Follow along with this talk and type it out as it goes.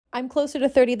I'm closer to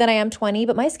 30 than I am 20,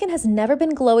 but my skin has never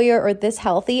been glowier or this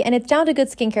healthy, and it's down to good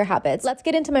skincare habits. Let's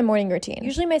get into my morning routine.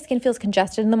 Usually my skin feels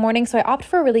congested in the morning, so I opt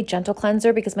for a really gentle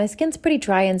cleanser because my skin's pretty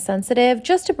dry and sensitive,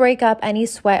 just to break up any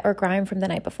sweat or grime from the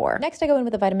night before. Next, I go in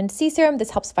with a vitamin C serum. This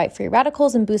helps fight free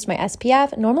radicals and boost my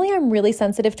SPF. Normally, I'm really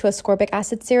sensitive to ascorbic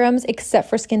acid serums, except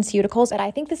for SkinCeuticals, but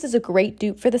I think this is a great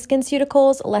dupe for the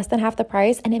SkinCeuticals, less than half the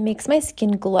price, and it makes my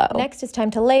skin glow. Next, it's time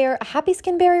to layer. A happy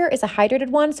skin barrier is a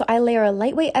hydrated one, so I layer a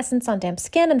lightweight essence on damp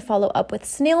skin and follow up with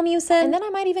snail mucin. And then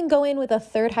I might even go in with a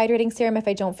third hydrating serum if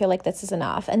I don't feel like this is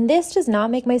enough. And this does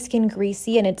not make my skin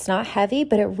greasy and it's not heavy,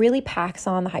 but it really packs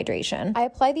on the hydration. I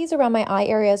apply these around my eye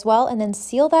area as well and then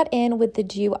seal that in with the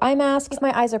Dew eye mask. If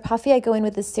my eyes are puffy, I go in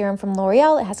with this serum from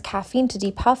L'Oreal. It has caffeine to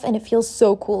depuff and it feels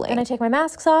so cooling. Then I take my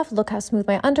masks off, look how smooth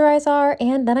my under eyes are,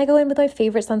 and then I go in with my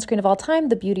favorite sunscreen of all time,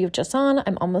 the Beauty of Joseon.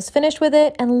 I'm almost finished with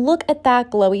it, and look at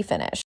that glowy finish.